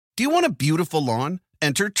Do you want a beautiful lawn?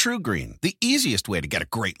 Enter TruGreen, the easiest way to get a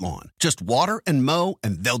great lawn. Just water and mow,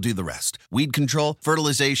 and they'll do the rest. Weed control,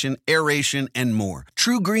 fertilization, aeration, and more.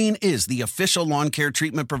 TruGreen is the official lawn care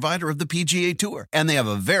treatment provider of the PGA Tour, and they have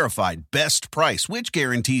a verified best price, which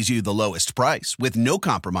guarantees you the lowest price with no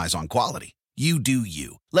compromise on quality. You do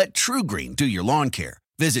you. Let TruGreen do your lawn care.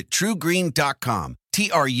 Visit TruGreen.com,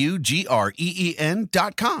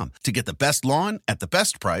 TruGreen.com, to get the best lawn at the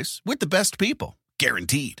best price with the best people.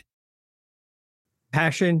 Guaranteed.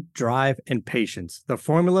 Passion, drive, and patience. The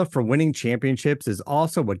formula for winning championships is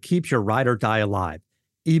also what keeps your ride or die alive.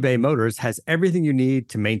 eBay Motors has everything you need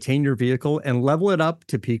to maintain your vehicle and level it up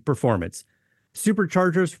to peak performance.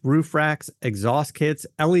 Superchargers, roof racks, exhaust kits,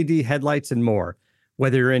 LED headlights, and more.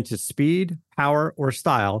 Whether you're into speed, power, or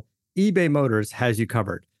style, eBay Motors has you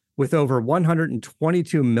covered. With over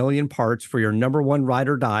 122 million parts for your number one ride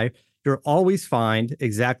or die, you'll always find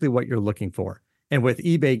exactly what you're looking for. And with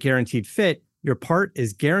eBay Guaranteed Fit, your part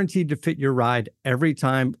is guaranteed to fit your ride every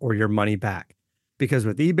time or your money back. Because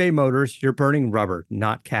with eBay Motors, you're burning rubber,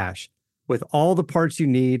 not cash. With all the parts you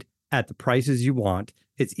need at the prices you want,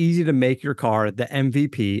 it's easy to make your car the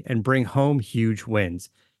MVP and bring home huge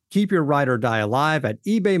wins. Keep your ride or die alive at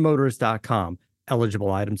ebaymotors.com.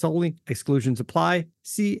 Eligible items only. Exclusions apply.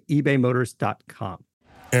 See ebaymotors.com.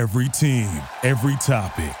 Every team, every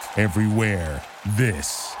topic, everywhere.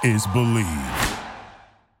 This is Believe.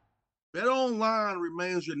 BetOnline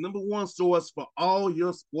remains your number one source for all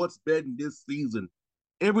your sports betting this season.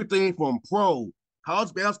 Everything from pro,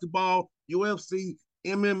 college basketball, UFC,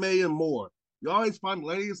 MMA, and more. You always find the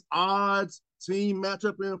latest odds, team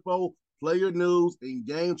matchup info, player news, and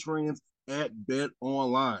game trends at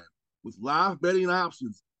BetOnline. With live betting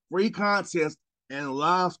options, free contests, and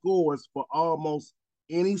live scores for almost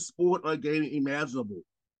any sport or game imaginable.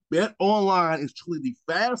 BetOnline is truly the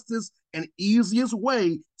fastest and easiest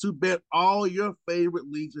way to bet all your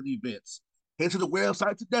favorite leagues and events. Head to the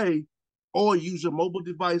website today or use your mobile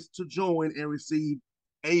device to join and receive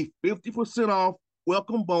a 50% off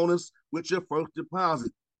welcome bonus with your first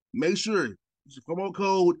deposit. Make sure you use the promo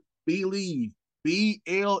code BELIEVE,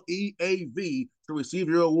 BLEAV, to receive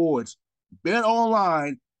your awards.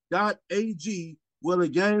 BetOnline.ag, where the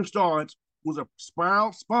game starts, was a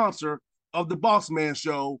proud sponsor of the Boss Man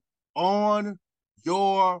Show on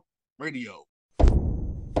your radio.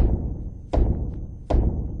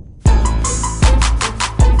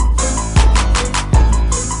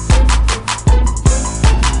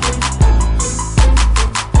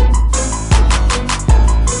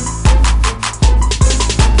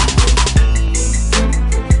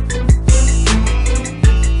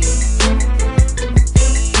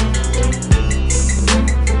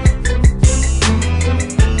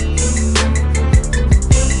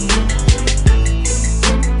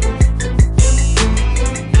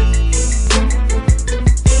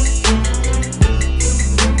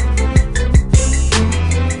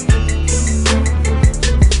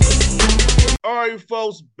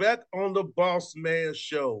 Folks, back on the Boss Man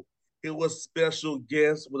Show. It was special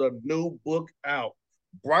guest with a new book out,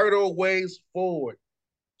 Brighter Ways Forward,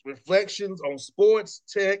 Reflections on Sports,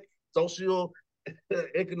 Tech, Social,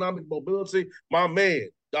 Economic Mobility. My man,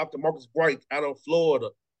 Dr. Marcus Bright out of Florida.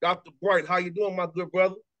 Dr. Bright, how you doing, my good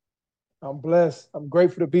brother? I'm blessed. I'm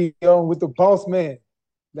grateful to be on with the Boss Man.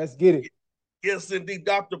 Let's get it. Yes, indeed,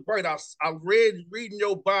 Dr. Bright. I reading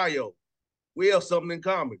your bio. We have something in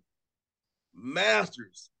common.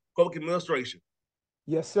 Master's Public Administration.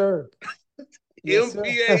 Yes, sir. Yes,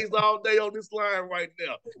 MPAs sir. All day on this line right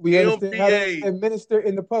now. We understand how to administer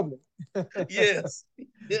in the public. Yes,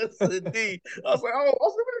 indeed. I was like, oh, I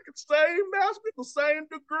was the same master, the same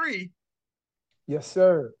degree. Yes,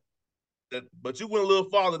 sir. But you went a little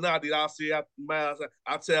farther now, did I see after the master?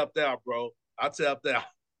 I tapped out, bro. I tapped out.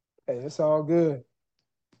 Hey, it's all good.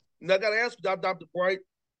 Now I gotta ask you, Dr. Bright,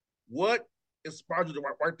 what inspired you to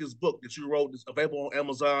write this book that you wrote? It's available on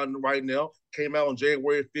Amazon right now. Came out on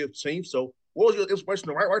January 15th. So what was your inspiration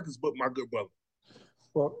to write this book, my good brother?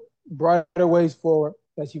 Well, Brighter Ways Forward,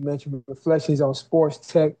 as you mentioned, reflections on sports,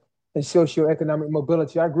 tech, and socioeconomic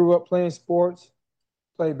mobility. I grew up playing sports,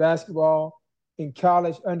 played basketball. In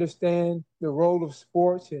college, understand the role of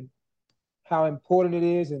sports and how important it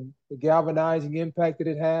is and the galvanizing impact that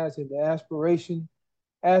it has and the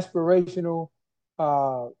aspirational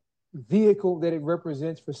vehicle that it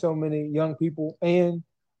represents for so many young people and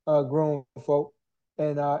grown folk.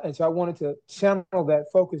 And so I wanted to channel that,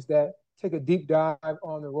 focus that, take a deep dive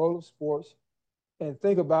on the role of sports and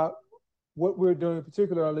think about what we're doing,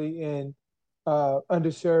 particularly in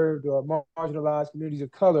underserved or marginalized communities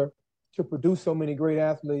of color, to produce so many great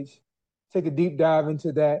athletes. Take a deep dive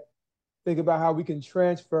into that think about how we can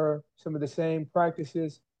transfer some of the same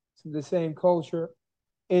practices, some of the same culture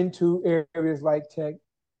into areas like tech,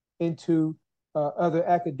 into other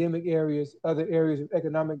academic areas, other areas of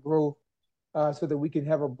economic growth, so that we can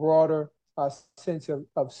have a broader sense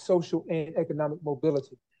of social and economic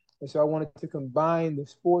mobility. And so I wanted to combine the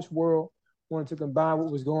sports world, wanted to combine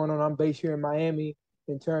what was going on. I'm based here in Miami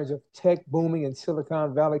in terms of tech booming and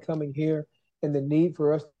Silicon Valley coming here, and the need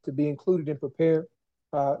for us to be included and prepared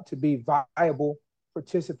to be viable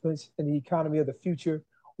participants in the economy of the future.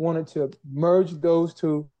 Wanted to merge those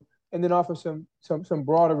two, and then offer some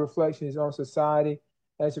broader reflections on society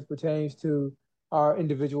as it pertains to our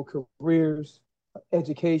individual careers,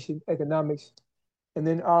 education, economics, and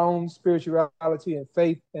then our own spirituality and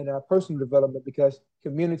faith and our personal development, because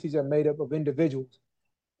communities are made up of individuals.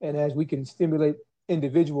 And as we can stimulate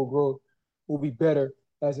individual growth, we'll be better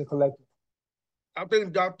as a collective. I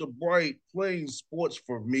think Dr. Bright playing sports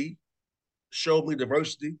for me showed me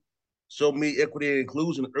diversity, showed me equity and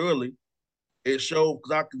inclusion early. It showed,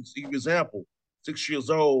 because I can give you an example, 6 years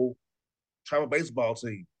old, travel baseball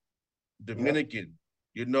team, Dominican,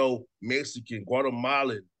 Mexican,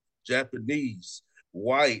 Guatemalan, Japanese,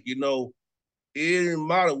 white, it didn't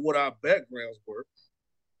matter what our backgrounds were.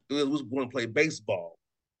 We was going to play baseball.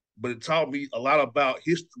 But it taught me a lot about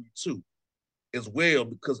history too, as well,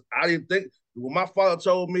 because I didn't think, when my father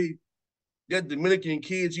told me, that Dominican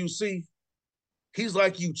kids you see, he's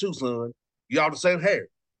like you too, son. Y'all the same hair.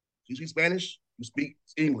 You speak Spanish, you speak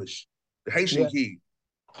English. The Haitian kid,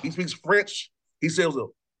 he speaks French. He says a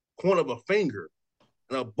corner of a finger.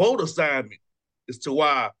 And a boat assignment is to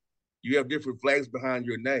why you have different flags behind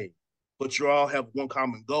your name, but you all have one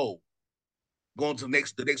common goal, going to the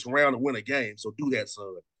next round and win a game. So do that,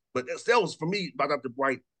 son. But that was, for me, by Dr.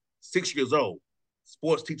 Bright, 6 years old.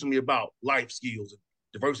 Sports teaching me about life skills and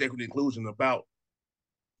diversity, equity, inclusion, about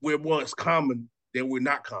we're more common than we're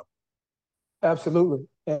not common. Absolutely.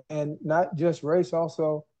 And not just race,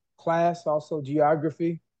 also class, also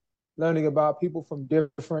geography, learning about people from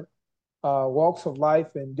different walks of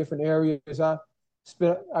life and different areas.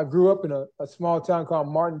 I grew up in a small town called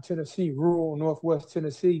Martin, Tennessee, rural Northwest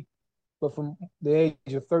Tennessee. But from the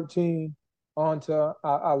age of 13 on to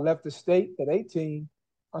I left the state at 18,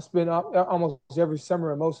 I spent almost every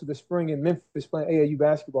summer and most of the spring in Memphis playing AAU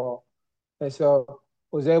basketball. And so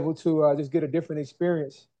was able to just get a different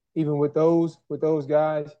experience, even with those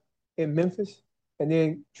guys in Memphis, and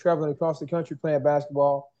then traveling across the country playing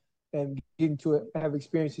basketball and getting to have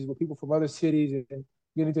experiences with people from other cities and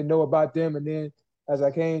getting to know about them. And then as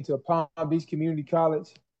I came to Palm Beach Community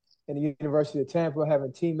College and the University of Tampa,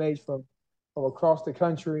 having teammates from across the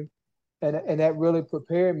country, and that really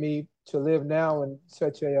prepared me to live now in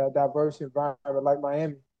such a diverse environment like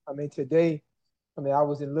Miami. I mean, today, I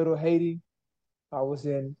was in Little Haiti. I was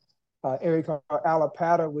in area called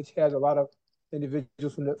Alapata, which has a lot of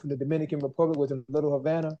individuals from the Dominican Republic. Was in Little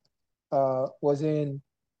Havana. Was in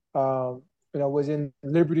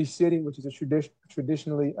Liberty City, which is a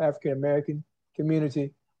traditionally African American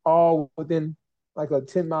community, all within like a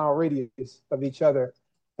 10-mile radius of each other.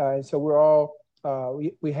 And so we're all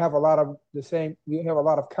we have a lot of we have a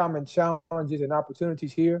lot of common challenges and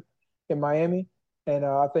opportunities here in Miami. And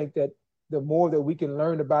I think that the more that we can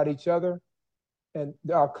learn about each other and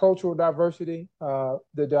our cultural diversity,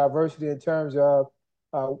 the diversity in terms of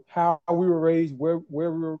how we were raised, where we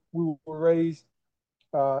were raised,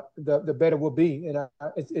 the better we'll be. And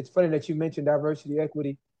it's funny that you mentioned diversity,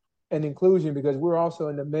 equity, and inclusion, because we're also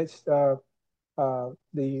in the midst of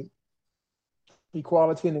the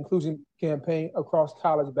equality and inclusion campaign across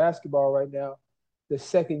college basketball right now, the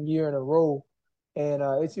second year in a row. And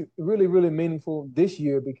it's really, really meaningful this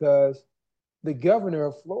year because the governor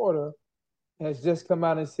of Florida has just come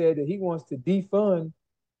out and said that he wants to defund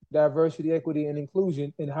diversity, equity, and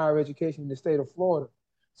inclusion in higher education in the state of Florida.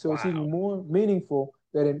 So It's even more meaningful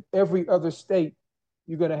that in every other state,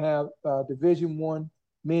 you're going to have Division I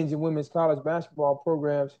men's and women's college basketball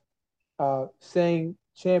programs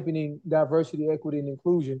championing diversity, equity, and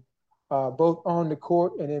inclusion, both on the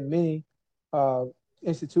court and in many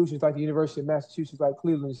institutions like the University of Massachusetts, like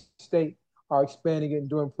Cleveland State, are expanding it and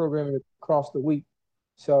doing programming across the week.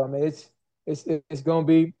 So it's going to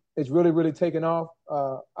be, it's really, really taking off.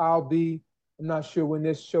 I'm not sure when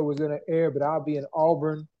this show is going to air, but I'll be in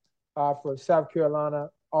Auburn for South Carolina,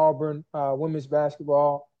 Auburn women's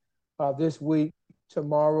basketball this week.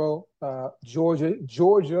 Tomorrow, Georgia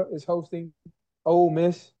is hosting Ole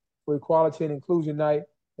Miss for Equality and Inclusion Night.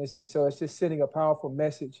 And so it's just sending a powerful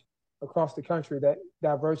message across the country that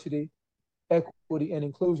diversity, equity, and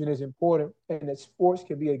inclusion is important, and that sports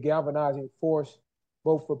can be a galvanizing force,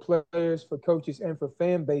 both for players, for coaches, and for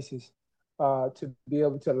fan bases to be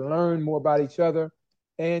able to learn more about each other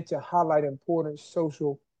and to highlight important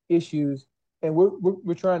social issues. And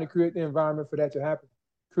we're trying to create the environment for that to happen,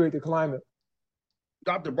 create the climate.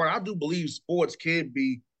 Dr. Brian, I do believe sports can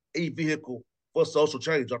be a vehicle for social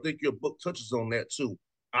change. I think your book touches on that too.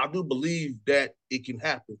 I do believe that it can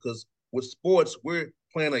happen because with sports, we're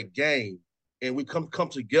playing a game and we come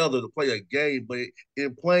together to play a game. But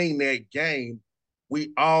in playing that game,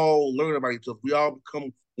 we all learn about each other. We all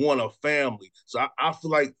become one, a family. So I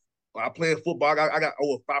feel like when I play football, I got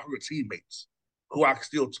over 500 teammates who I can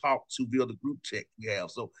still talk to via the group text we have.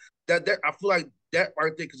 So that I feel like that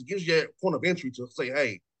right there because it gives you a point of entry to say,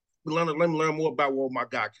 hey, let me learn more about where my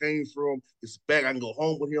guy came from, his back. I can go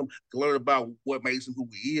home with him, can learn about what makes him who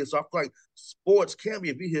he is. So I feel like sports can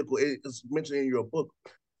be a vehicle, as mentioned in your book,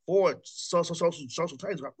 for social change. I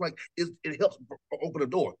feel like it helps open the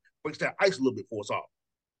door, breaks that ice a little bit for us all.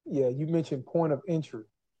 Yeah, you mentioned point of entry,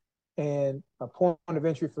 and a point of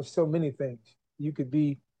entry for so many things. You could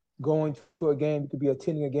be going to a game, you could be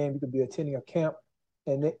attending a game, you could be attending a camp,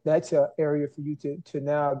 and that's an area for you to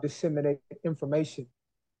now disseminate information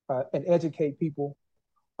and educate people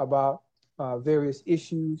about various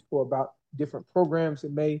issues or about different programs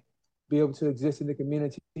that may be able to exist in the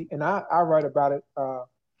community. And I write about it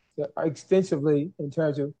extensively in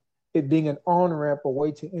terms of it being an on-ramp, a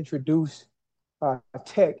way to introduce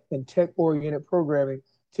tech and tech-oriented programming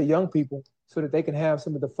to young people so that they can have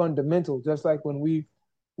some of the fundamentals. Just like when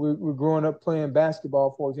we're growing up playing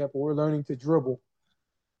basketball, for example, we're learning to dribble.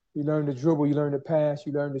 You learn to dribble, you learn to pass,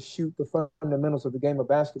 you learn to shoot, the fundamentals of the game of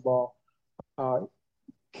basketball. Uh,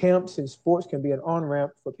 Camps and sports can be an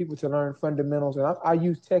on-ramp for people to learn fundamentals. And I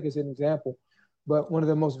use tech as an example, but one of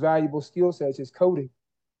the most valuable skill sets is coding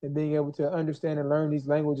and being able to understand and learn these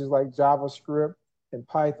languages like JavaScript and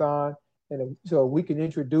Python. And so we can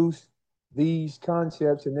introduce these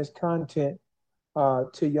concepts and this content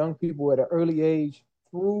to young people at an early age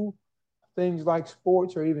through things like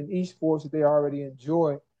sports or even esports that they already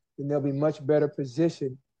enjoy, then they'll be much better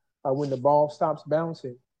positioned when the ball stops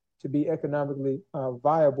bouncing to be economically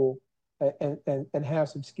viable and have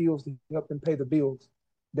some skills to help them pay the bills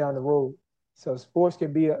down the road. So sports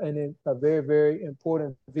can be a very, very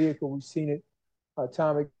important vehicle. We've seen it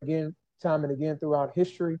time and again throughout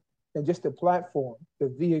history, and just the platform, the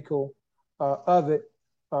vehicle of it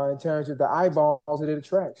in terms of the eyeballs that it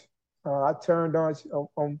attracts. I turned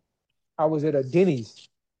on I was at a Denny's,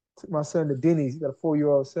 took my son to Denny's, got a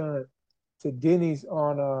 4-year-old son, to Denny's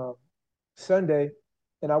on Sunday,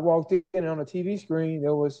 and I walked in and on the TV screen,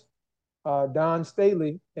 there was Don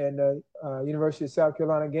Staley and the University of South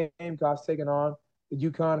Carolina Gamecocks taking on the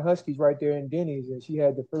UConn Huskies right there in Denny's, and she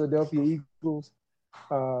had the Philadelphia Eagles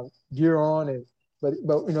gear on, but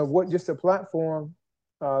you know what? Just a platform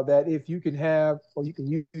that if you can have or you can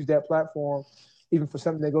use that platform even for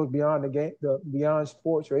something that goes beyond the game, beyond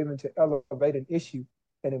sports, or even to elevate an issue,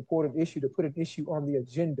 an important issue, to put an issue on the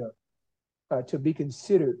agenda to be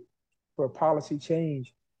considered for policy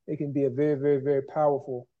change, it can be a very, very, very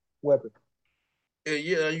powerful weapon. And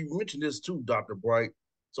yeah, you mentioned this too, Dr. Bright.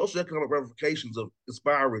 Socioeconomic ramifications of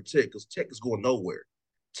inspiring tech, because tech is going nowhere.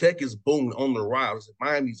 Tech is booming on the rise.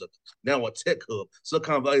 Miami's now a tech hub.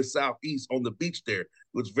 Silicon Valley Southeast on the beach there.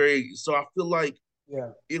 It's very so I feel like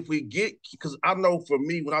if we get because I know for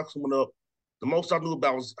me when I was coming up, the most I knew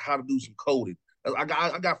about was how to do some coding. I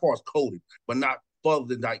got far as coding, but not further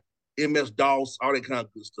than like MS DOS, all that kind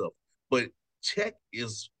of good stuff. But tech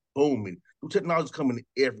is booming. New technology is coming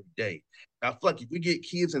every day. I feel like if we get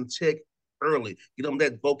kids in tech early, get them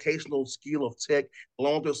that vocational skill of tech,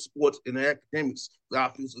 along with sports and academics, I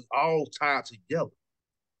feel it's all tied together.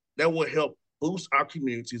 That will help boost our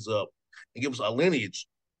communities up and give us a lineage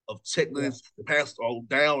of tech lineage to pass all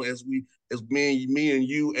down as me and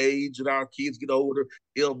you age and our kids get older.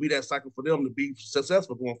 It'll be that cycle for them to be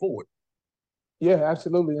successful going forward. Yeah,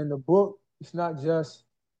 absolutely. In the book, it's not just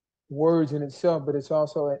words in itself, but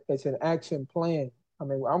it's an action plan. I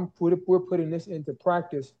mean, we're putting this into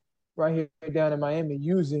practice right here down in Miami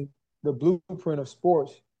using the blueprint of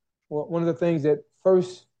sports. Well, one of the things that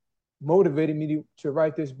first motivated me to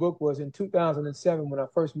write this book was in 2007 when I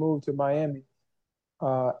first moved to Miami.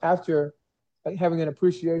 After having an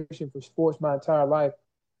appreciation for sports my entire life,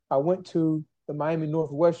 I went to the Miami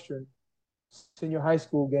Northwestern senior high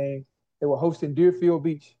school game. They were hosting Deerfield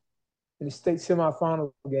Beach in the state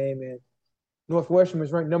semifinal game, and Northwestern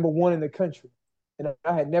was ranked #1 in the country. And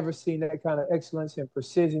I had never seen that kind of excellence and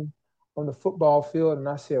precision on the football field. And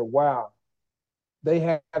I said, wow, they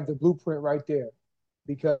have the blueprint right there,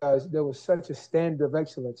 because there was such a standard of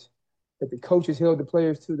excellence that the coaches held the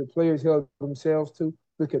players to, the players held themselves to,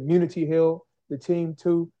 the community held the team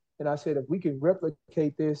to. And I said, if we can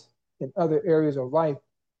replicate this in other areas of life,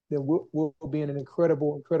 then we'll be in an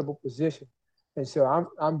incredible position. And so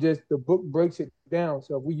I'm just, the book breaks it down.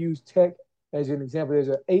 So if we use tech as an example, there's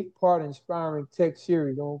an 8-part inspiring tech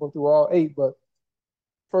series. I won't go through all 8, but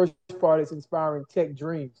first part is inspiring tech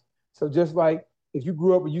dreams. So just like if you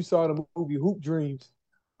grew up and you saw the movie Hoop Dreams,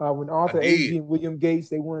 when Arthur Agee and William Gates,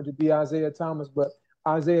 they wanted to be Isaiah Thomas, but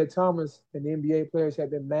Isaiah Thomas and the NBA players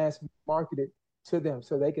had been mass marketed to them.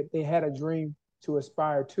 So they had a dream to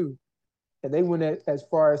aspire to. And they went as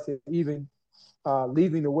far as to even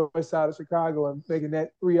leaving the west side of Chicago and making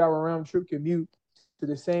that 3-hour round trip commute to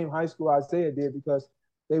the same high school Isaiah did because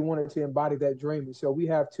they wanted to embody that dream. And so we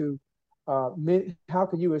have to, how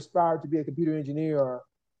can you aspire to be a computer engineer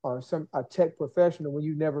or a tech professional when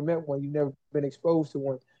you never met one, you've never been exposed to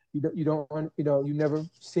one, you never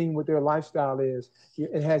seen what their lifestyle is.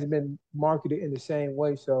 It hasn't been marketed in the same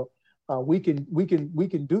way. So we can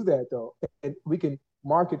do that though, and we can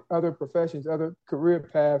market other professions, other career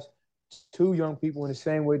paths to young people in the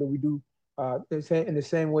same way that we do, in the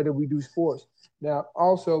same way that we do sports. Now,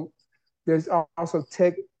 also, there's also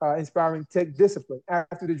tech, inspiring tech discipline.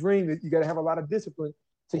 After the dream, you got to have a lot of discipline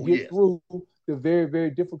to get through the very, very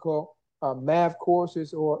difficult math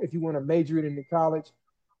courses, or if you want to major it into college,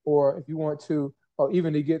 or if you want to, or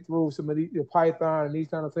even to get through some of the Python and these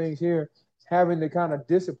kind of things here, having the kind of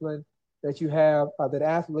discipline that you have, that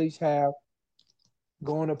athletes have,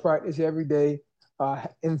 going to practice every day,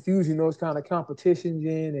 infusing those kind of competitions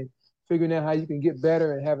in and figuring out how you can get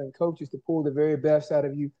better and having coaches to pull the very best out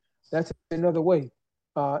of you. That's another way.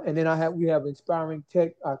 And then we have inspiring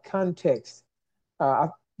tech context.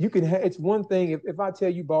 It's one thing if I tell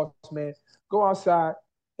you, boss man, go outside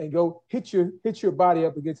and go hit your body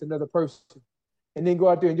up against another person, and then go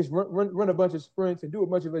out there and just run a bunch of sprints and do a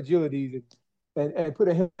bunch of agilities and put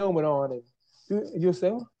a helmet on and you'll say,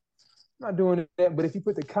 oh, I'm not doing that. But if you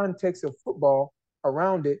put the context of football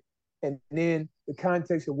around it, and then the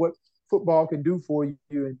context of what football can do for you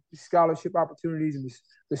and scholarship opportunities and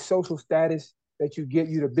the social status that you get,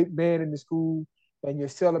 you're the big man in the school and you're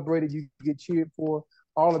celebrated, you get cheered for,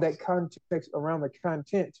 all of that context around the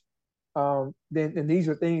content. Then these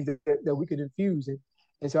are things that we can infuse.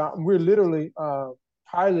 And so we're literally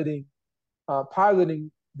piloting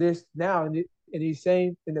this now in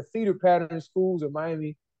the feeder pattern schools of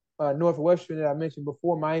Miami Northwestern that I mentioned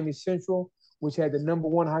before, Miami Central, which had the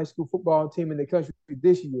 #1 high school football team in the country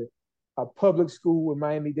this year, a public school in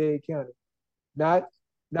Miami-Dade County. Not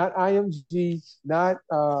IMG, not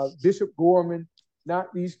Bishop Gorman,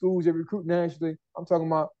 not these schools that recruit nationally. I'm talking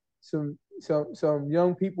about some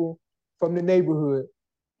young people from the neighborhood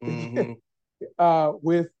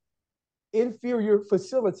with inferior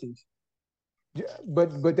facilities,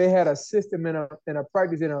 but they had a system and a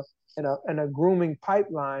practice and a grooming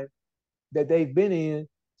pipeline that they've been in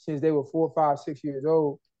since they were 4, 5, 6 years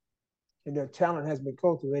old, and their talent has been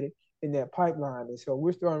cultivated in that pipeline. And so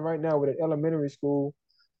we're starting right now with an elementary school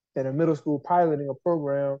and a middle school piloting a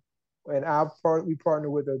program, and we partner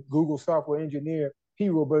with a Google software engineer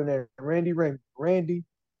hero by the name Randy Raymond. Randy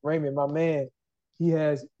Raymond, my man, he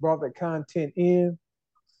has brought the content in.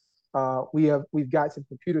 We've got some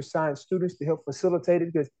computer science students to help facilitate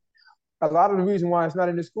it, because a lot of the reason why it's not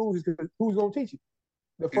in the schools is because who's going to teach it?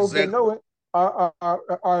 The folks that know it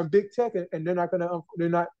are in big tech, and they're not going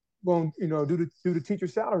to do the teacher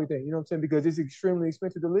salary thing. You know what I'm saying? Because it's extremely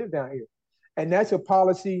expensive to live down here, and that's a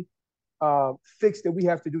policy fix that we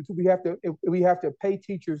have to do too. We have to pay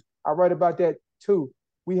teachers. I write about that too.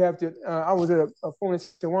 We have to. I was at a forum that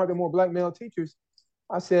said, "Why are there more black male teachers?"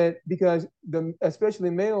 I said, because especially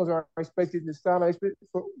males are expected to start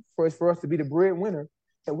for us to be the breadwinner,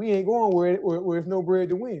 and we ain't going where there's no bread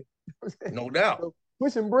to win. No doubt. So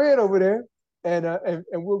put some bread over there, and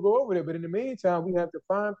we'll go over there. But in the meantime, we have to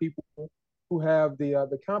find people who have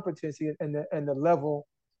the competency and the level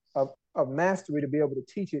of mastery to be able to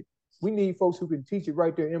teach it. We need folks who can teach it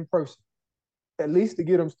right there in person, at least to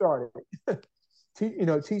get them started.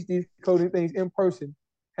 Teach these coding things in person,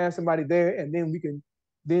 have somebody there, and then we can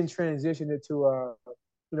then transition it to a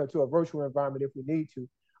virtual environment if we need to.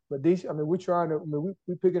 But we're trying to,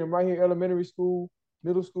 we're picking them right here, elementary school,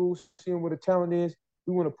 middle school, seeing where the talent is.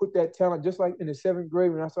 We want to put that talent, just like in the 7th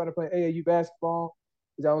grade when I started playing AAU basketball,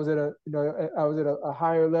 because I was at a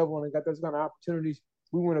higher level and I got those kind of opportunities.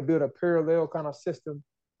 We want to build a parallel kind of system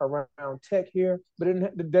around tech here, but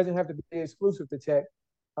it doesn't have to be exclusive to tech.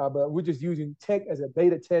 But we're just using tech as a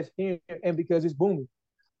beta test here, and because it's booming.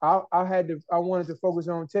 I wanted to focus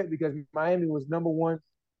on tech because Miami was #1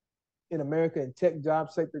 in America in tech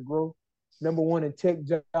job sector growth, #1 in tech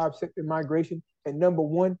job sector migration, and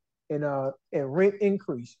 #1 in rent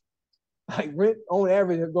increase. Like rent on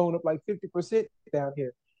average have gone up like 50% down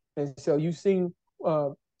here. And so you've seen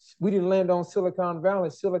we didn't land on Silicon Valley.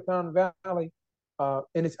 Silicon Valley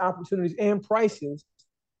and its opportunities and prices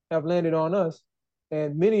have landed on us.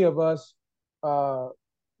 And many of us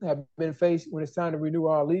have been faced when it's time to renew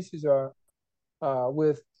our leases or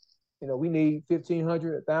with, we need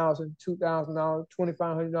 $1,500, $1,000, $2,000,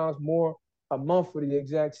 $2,500 more a month for the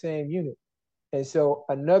exact same unit. And so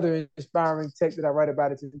another inspiring tech that I write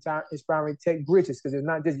about is inspiring tech bridges, because it's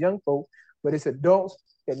not just young folk, but it's adults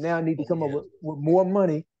that now need to come up with more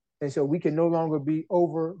money. And so we can no longer be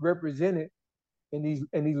overrepresented in these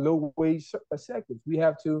low wage sectors. We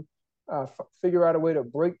have to figure out a way to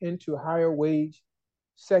break into higher wage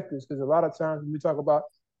sectors, because a lot of times when we talk about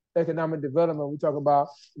economic development, we talk about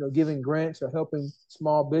giving grants or helping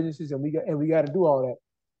small businesses, and we got to do all that.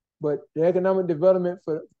 But the economic development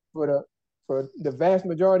for the vast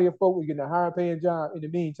majority of folk, we're getting a higher paying job in the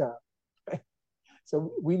meantime.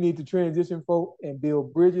 So we need to transition folk and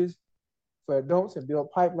build bridges for adults and build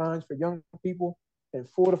pipelines for young people and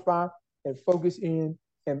fortify and focus in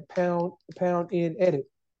and pound in edit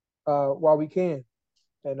while we can.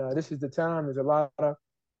 And this is the time. There's a lot of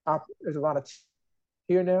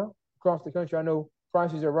here now across the country. I know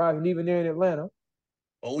prices are rising even there in Atlanta.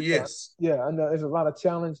 Oh yes. Yeah, I know there's a lot of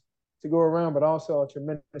challenge to go around, but also a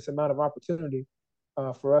tremendous amount of opportunity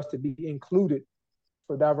for us to be included,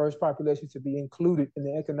 for diverse populations to be included in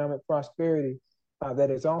the economic prosperity that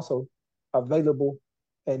is also available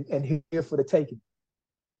and here for the taking.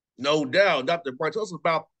 No doubt. Dr. Bright, tell us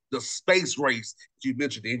about the space race that you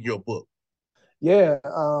mentioned in your book. Yeah,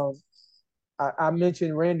 I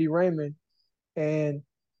mentioned Randy Raymond, and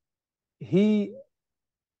we've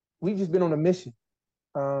just been on a mission,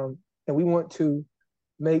 and we want to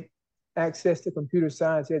make access to computer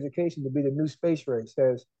science education to be the new space race.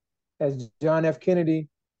 As John F. Kennedy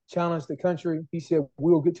challenged the country, he said,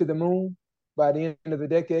 we'll get to the moon by the end of the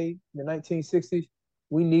decade, in the 1960s.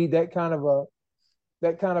 We need that kind of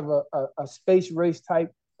a space race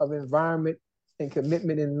type of environment and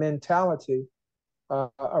commitment and mentality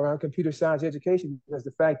around computer science education, because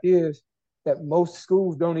the fact is that most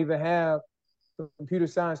schools don't even have computer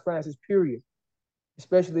science classes, period,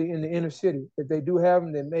 especially in the inner city. If they do have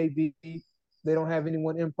them, they don't have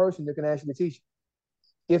anyone in person that can actually teach it.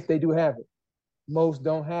 If they do have it, most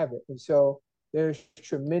don't have it. And so there's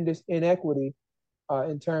tremendous inequity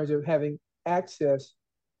in terms of having access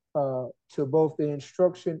to both the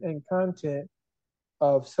instruction and content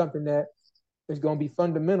of something that is going to be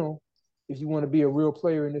fundamental if you want to be a real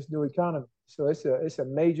player in this new economy. So it's a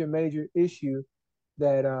major, major issue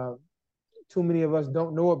that too many of us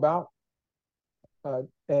don't know about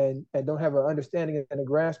and don't have an understanding and a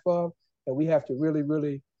grasp of. And we have to really,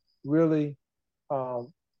 really, really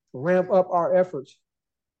ramp up our efforts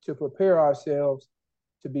to prepare ourselves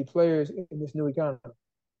to be players in this new economy.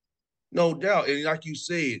 No doubt. And like you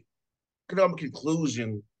said, economic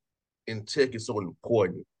inclusion in tech is so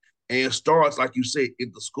important. And it starts, like you said,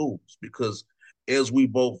 in the schools, because as we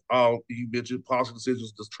both, you mentioned, policy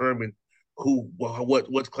decisions determine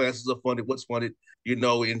what classes are funded, what's funded.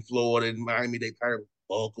 In Florida and Miami, they hire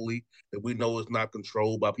locally, and we know it's not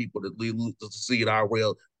controlled by people that lose to see it our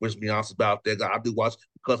well. Which be honest about that. I do watch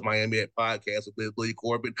Because Miami had podcasts with Lee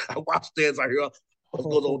Corbin. I watch that. I hear what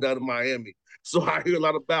goes on down in Miami, so I hear a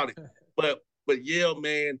lot about it. But yeah,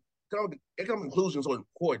 man, economic inclusion is so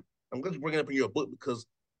important. I'm glad you bring it up in your book, because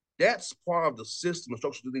that's part of the system and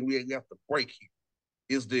structural thing we have to break here.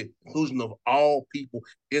 Is the inclusion of all people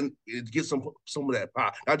in to get some of that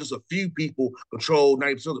pie. Not just a few people control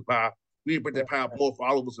 90% of the pie. We need to break that pie more for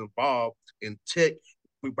all of us involved in tech.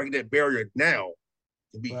 We break that barrier now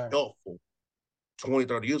to be helpful 20,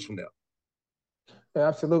 30 years from now. Yeah,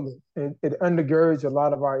 absolutely. It undergirds a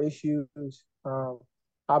lot of our issues.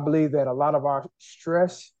 I believe that a lot of our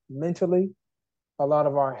stress mentally, a lot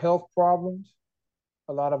of our health problems,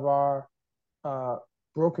 a lot of our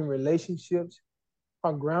broken relationships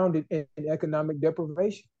are grounded in economic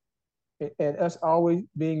deprivation and us always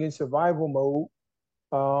being in survival mode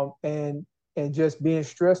and just being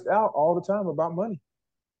stressed out all the time about money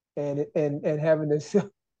and having this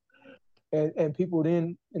and people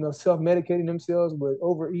then self-medicating themselves with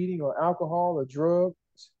overeating or alcohol or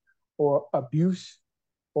drugs or abuse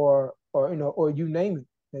or you name it.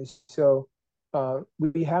 And so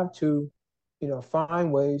we have to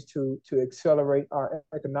find ways to accelerate our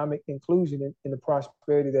economic inclusion in the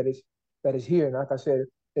prosperity that is here. And like I said,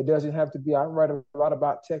 it doesn't have to be, I write a lot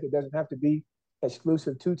about tech. It doesn't have to be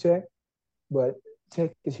exclusive to tech, but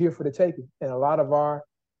tech is here for the taking. And a lot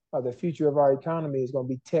of the future of our economy is going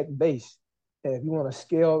to be tech based. And if you want to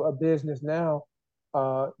scale a business now,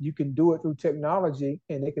 you can do it through technology,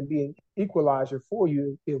 and it can be an equalizer for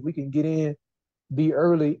you if we can get in, be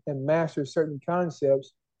early, and master certain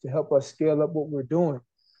concepts to help us scale up what we're doing.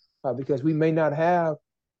 Because we may not have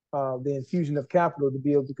the infusion of capital to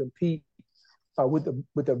be able to compete with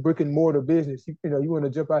the brick and mortar business. You want to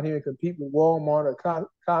jump out here and compete with Walmart or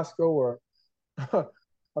Costco or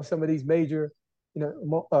or some of these major,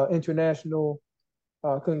 international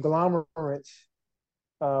conglomerates.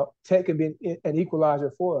 Tech can be an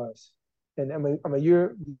equalizer for us. And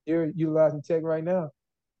you're utilizing tech right now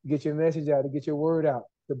to get your message out, to get your word out.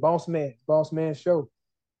 The Boss Man Show.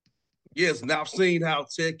 Yes, and I've seen how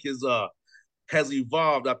tech has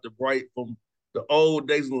evolved after Bright from the old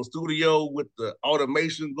days in the studio with the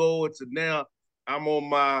automation going to now I'm on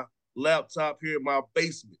my laptop here in my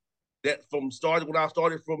basement. That when I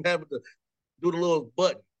started from having to do the little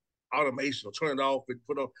button automation or turn it off and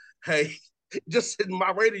put on, hey, just in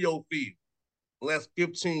my radio feed the last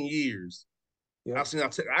 15 years. Yeah.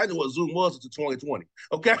 I knew what Zoom was until 2020.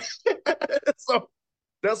 Okay. So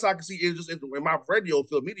that's how I can see it just in my radio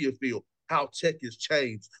field, media field, how tech has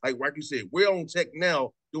changed. Like you said, we're on tech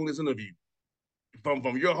now doing this interview from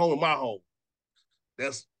your home to my home.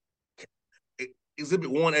 That's exhibit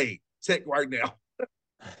 1A, tech right now.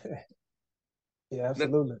 Yeah,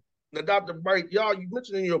 absolutely. Now, Dr. Bright, you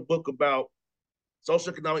mentioned in your book about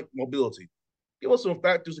socioeconomic mobility. Give us some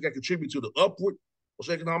factors that can contribute to the upward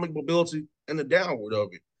socioeconomic mobility and the downward of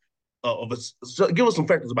it. So give us some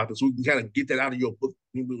factors about this so we can kind of get that out of your book.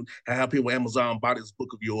 Have people Amazon buy this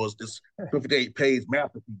book of yours, this 58-page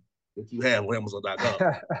masterpiece that you have on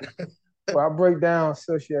Amazon.com. Well, I break down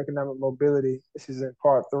socioeconomic mobility. This is in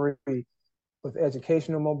part 3 with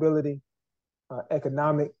educational mobility,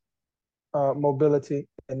 economic mobility,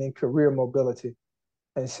 and then career mobility.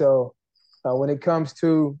 And so when it comes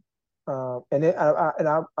to, I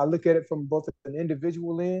look at it from both an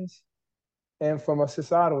individual lens and from a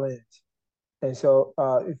societal lens. And so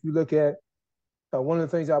if you look at, one of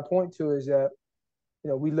the things I point to is that,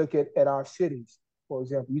 we look at our cities. For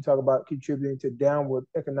example, you talk about contributing to downward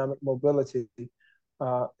economic mobility.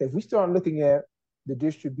 If we start looking at the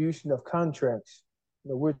distribution of contracts,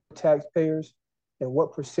 we're taxpayers, and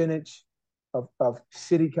what percentage of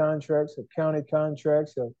city contracts, of county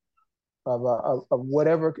contracts, of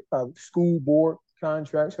whatever school board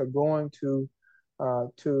contracts are going to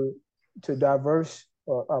diverse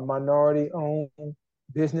or minority-owned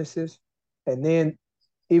businesses, and then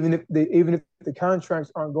even if the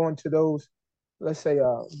contracts aren't going to those, let's say,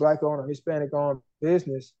 Black-owned or Hispanic-owned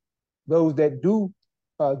business, those that do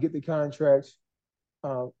get the contracts,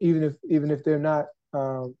 even if they're not,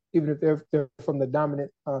 even if they're from the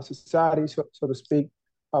dominant society, so to speak,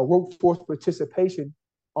 workforce participation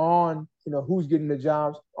on who's getting the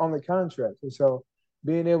jobs on the contracts. And so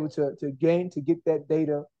being able to get that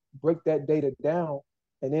data, break that data down,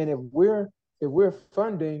 and then if we're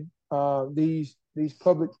funding these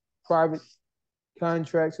public-private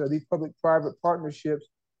contracts or these public-private partnerships,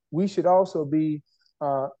 we should also be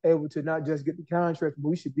able to not just get the contract, but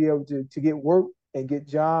we should be able to get work and get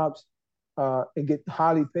jobs and get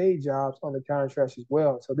highly paid jobs on the contracts as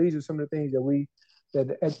well. So these are some of the things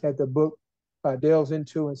that the book delves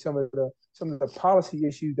into, and some of the policy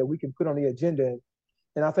issues that we can put on the agenda.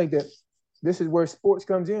 And I think that this is where sports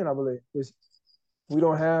comes in, I believe. We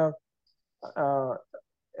don't have,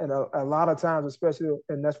 and a lot of times, especially,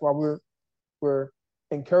 and that's why we're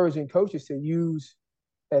encouraging coaches to use,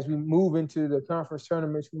 as we move into the conference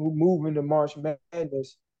tournaments, we move into March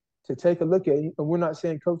Madness, to take a look at it. And we're not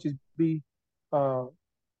saying coaches be or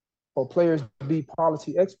players be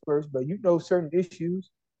policy experts, but certain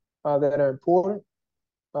issues that are important.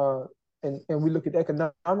 And we look at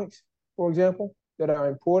economics, for example, that are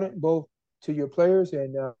important both to your players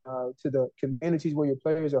and to the communities where your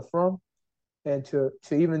players are from, and to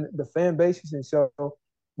even the fan bases. And so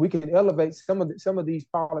we can elevate some of these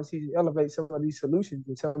policies, and elevate some of these solutions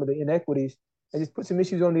and some of the inequities, and just put some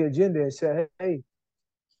issues on the agenda and say, hey,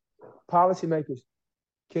 policymakers,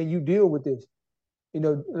 can you deal with this?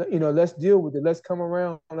 Let's deal with it. Let's come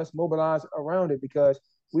around. Let's mobilize around it, because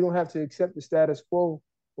we don't have to accept the status quo,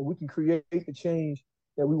 but we can create the change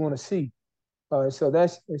that we want to see. So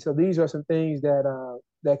these are some things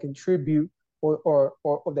that contribute or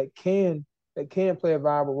that can play a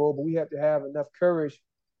viable role, but we have to have enough courage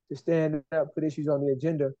to stand up, put issues on the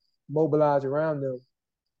agenda, mobilize around them,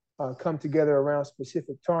 come together around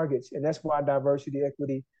specific targets. And that's why diversity,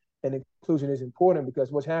 equity, and inclusion is important,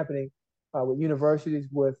 because what's happening with universities,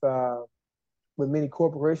 with many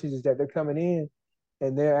corporations, is that they're coming in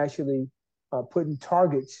and they're actually putting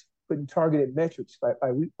targeted metrics. Like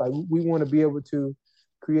we want to be able to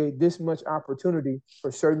create this much opportunity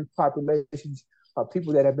for certain populations of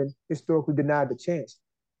people that have been historically denied the chance.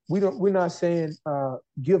 We're not saying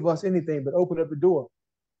give us anything, but open up the door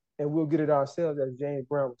and we'll get it ourselves, as James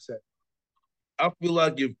Brown would say. I feel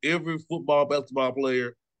like if every football, basketball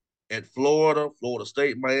player at Florida, Florida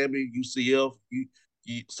State, Miami, UCF,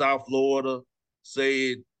 South Florida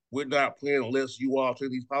said we're not playing unless you all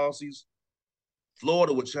take these policies,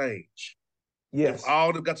 Florida would change. If Yes. all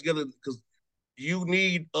of them got together, because you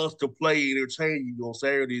need us to play and entertain you on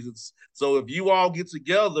Saturdays. So if you all get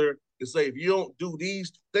together and say, if you don't do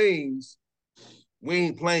these things, we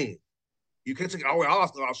ain't playing. You can't take away all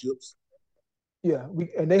scholarships. Yeah,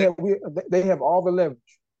 they have all the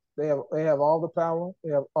leverage. They have all the power. They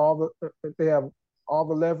have all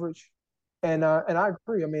the leverage. And I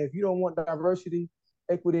agree. I mean, if you don't want diversity,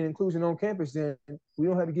 equity, and inclusion on campus, then we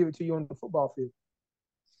don't have to give it to you on the football field.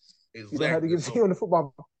 Exactly. You don't have to give it to you on the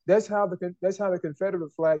football field. That's how the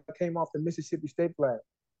Confederate flag came off the Mississippi State flag.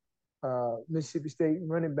 Mississippi State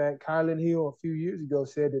running back Kylan Hill a few years ago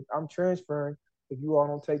said that I'm transferring if you all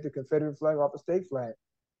don't take the Confederate flag off the state flag.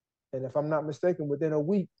 And if I'm not mistaken, within a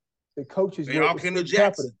week, the coaches they all came to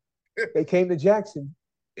Jackson. They came to Jackson,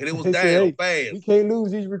 and it was down fast. We can't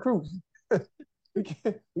lose these recruits. we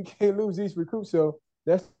can't lose these recruits. So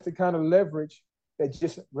that's the kind of leverage that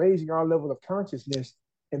just raising our level of consciousness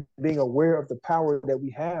and being aware of the power that we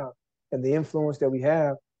have and the influence that we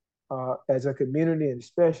have as a community, and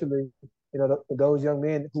especially those young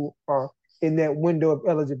men who are in that window of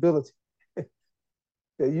eligibility.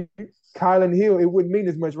 Kylan Hill, it wouldn't mean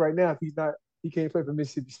as much right now if he can't play for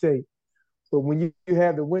Mississippi State. But when you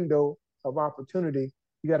have the window of opportunity,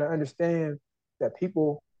 you got to understand that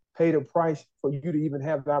people paid a price for you to even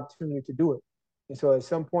have the opportunity to do it. And so at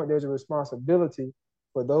some point, there's a responsibility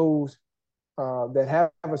for those that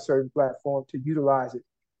have a certain platform to utilize it,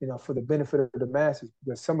 for the benefit of the masses,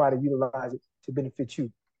 because somebody utilized it to benefit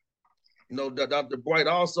you. Dr. Bright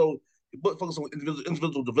also focus on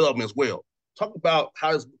individual development as well. Talk about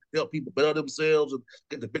how it's help people better themselves and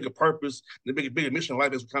get the bigger purpose, the bigger mission in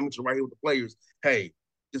life as we come into right here with the players. Hey,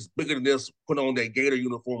 it's bigger than this. Put on that Gator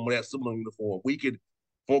uniform or that similar uniform. We can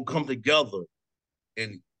come together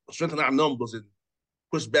and strengthen our numbers and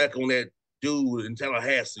push back on that dude in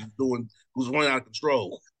Tallahassee who's running out of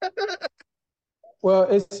control. Well,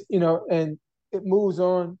 it's and it moves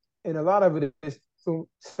on, and a lot of it is from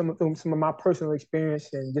some of my personal experience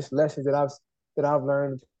and just lessons that I've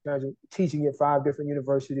learned in terms of teaching at 5 different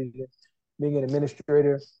universities and being an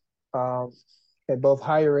administrator at both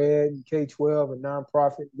higher ed and K-12 and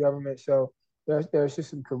nonprofit government. So there's just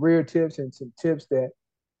some career tips and some tips that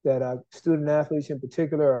student athletes in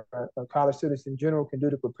particular, or college students in general, can do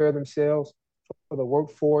to prepare themselves for the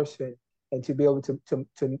workforce and to be able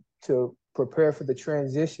to prepare for the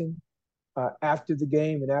transition after the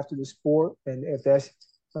game and after the sport. And if that's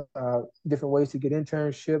different ways to get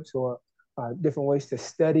internships or different ways to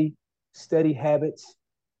study habits,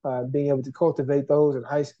 being able to cultivate those in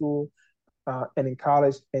high school and in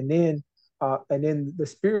college, and then the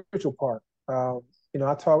spiritual part.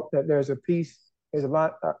 I talk that there's a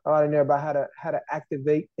lot in there about how to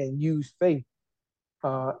activate and use faith,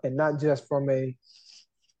 and not just from a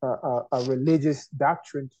religious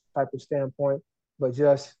doctrine type of standpoint, but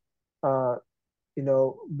just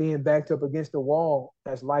being backed up against the wall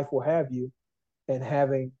as life will have you, and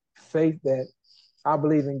having faith that I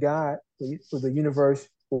believe in God, so the universe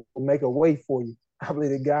will make a way for you. I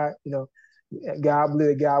believe that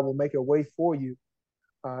God will make a way for you.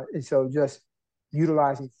 And so just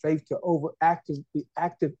utilizing faith to the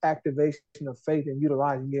active activation of faith and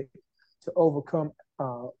utilizing it to overcome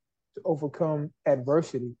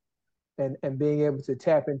adversity and being able to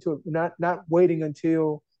tap into it, not waiting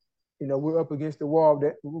until we're up against the wall,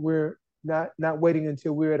 that we're not waiting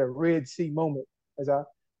until we're at a Red Sea moment,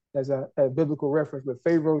 as a biblical reference, with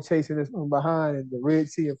Pharaoh chasing us from behind and the Red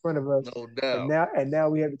Sea in front of us. No doubt. And now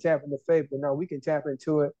we have to tap into faith, but now we can tap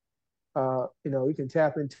into it. We can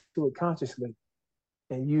tap into it consciously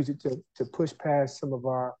and use it to push past some of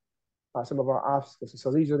our obstacles.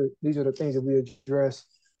 So these are the things that we address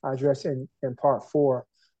in part 4,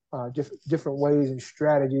 different ways and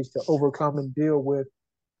strategies to overcome and deal with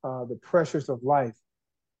the pressures of life,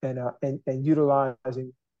 and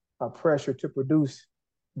utilizing pressure to produce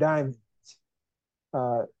diamonds,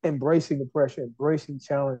 embracing the pressure, embracing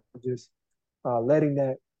challenges, letting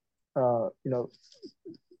that,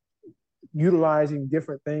 utilizing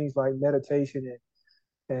different things like meditation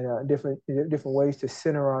and different ways to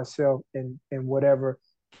center ourselves in whatever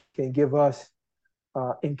can give us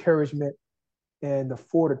encouragement and the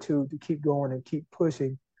fortitude to keep going and keep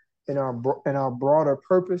pushing in our broader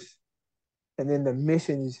purpose, and then the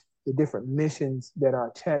missions, the different missions that are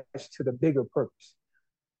attached to the bigger purpose.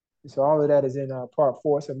 And so all of that is in part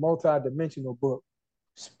 4. It's a multi-dimensional book: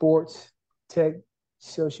 sports, tech,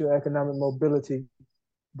 socioeconomic mobility,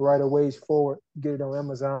 brighter ways forward. Get it on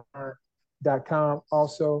Amazon.com.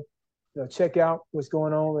 Also, check out what's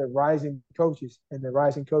going on with Rising Coaches and the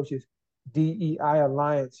Rising Coaches DEI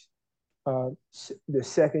Alliance. The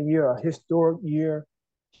second year, a historic year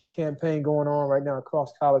campaign going on right now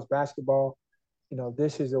across college basketball.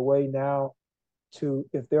 This is a way now to,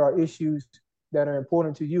 if there are issues that are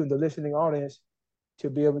important to you in the listening audience, to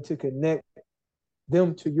be able to connect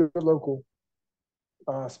them to your local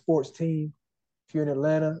sports team. If you're in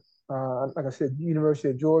Atlanta, like I said, University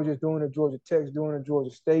of Georgia is doing it, Georgia Tech's doing it,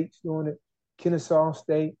 Georgia State's doing it, Kennesaw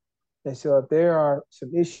State. And so if there are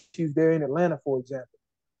some issues there in Atlanta, for example,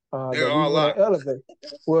 there are a lot. Elevate.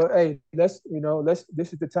 Well, hey, this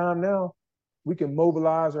is the time now. We can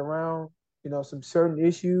mobilize around, some certain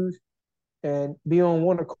issues and be on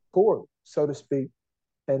one accord, so to speak,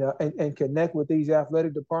 and connect with these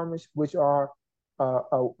athletic departments, which are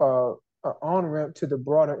an on-ramp to the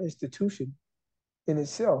broader institution in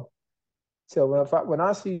itself. So when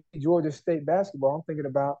I see Georgia State basketball, I'm thinking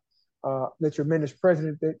about the tremendous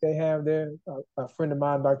president that they have there, a friend of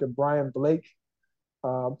mine, Dr. Brian Blake.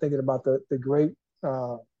 I'm thinking about the great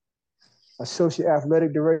associate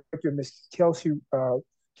athletic director, Ms. Kelsey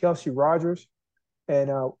Rogers. And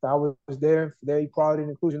I was there for their Equality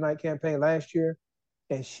and Inclusion Night campaign last year.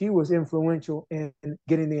 And she was influential in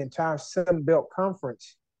getting the entire Sun Belt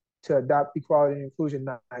Conference to adopt Equality and Inclusion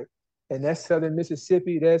Night. And that's Southern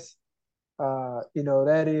Mississippi. That's,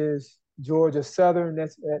 that is Georgia Southern.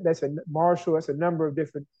 That's a Marshall. That's a number of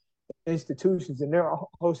different institutions. And they're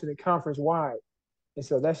hosting it conference-wide. And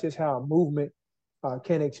so that's just how a movement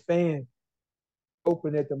can expand.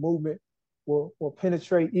 Hoping that the movement will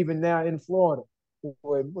penetrate even now in Florida,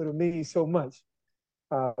 where it means so much.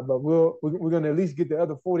 But we're going to at least get the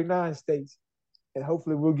other 49 states, and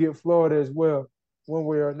hopefully we'll get Florida as well, one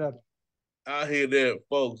way or another. I hear that,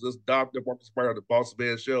 folks. This Dr. Marcus Bright of the Boss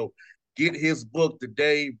Man Show. Get his book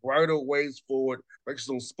today, Brighter Ways Forward. Lectures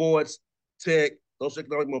on sports, tech,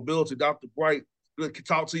 socioeconomic mobility. Dr. Bright, good to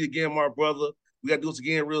talk to you again, my brother. We got to do this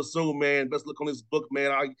again real soon, man. Best look on this book,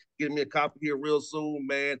 man. I'll get me a copy here real soon,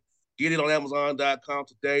 man. Get it on Amazon.com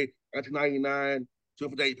today, $19.99,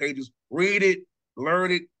 258 pages. Read it,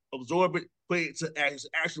 learn it, absorb it, put it to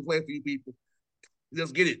action plan for you people.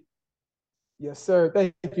 Let's get it. Yes, sir.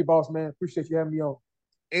 Thank you, boss man. Appreciate you having me on.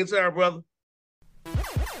 Anytime, brother.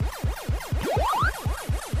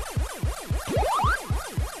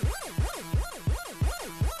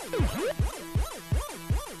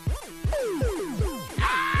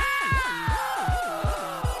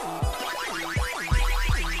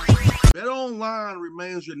 BetOnline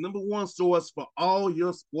remains your number one source for all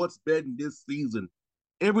your sports betting this season.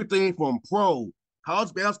 Everything from pro,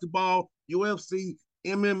 college basketball, UFC,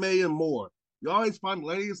 MMA, and more. You always find the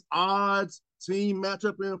latest odds, team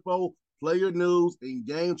matchup info, player news, and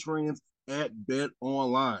game trends at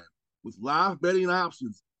BetOnline. With live betting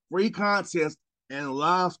options, free contests, and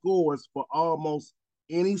live scores for almost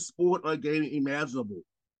any sport or game imaginable.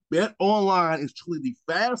 BetOnline is truly the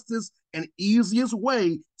fastest and easiest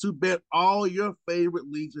way to bet all your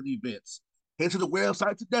favorite leagues and events. Head to the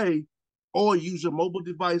website today or use your mobile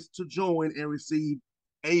device to join and receive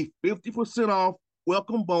a 50% off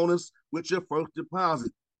welcome bonus with your first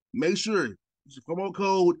deposit. Make sure you use the promo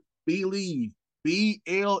code BELIEVE,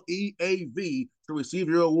 BLEAV, to receive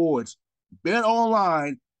your awards.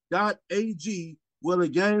 BetOnline.ag, where the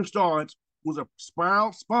game starts, was a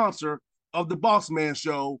proud sponsor of the Boss Man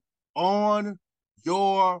Show on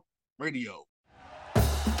your radio.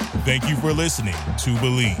 Thank you for listening to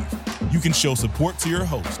Believe. You can show support to your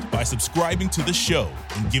host by subscribing to the show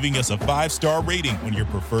and giving us a 5-star rating on your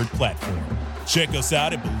preferred platform. Check us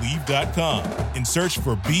out at Believe.com and search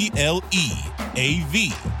for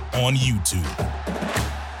BLEAV on YouTube.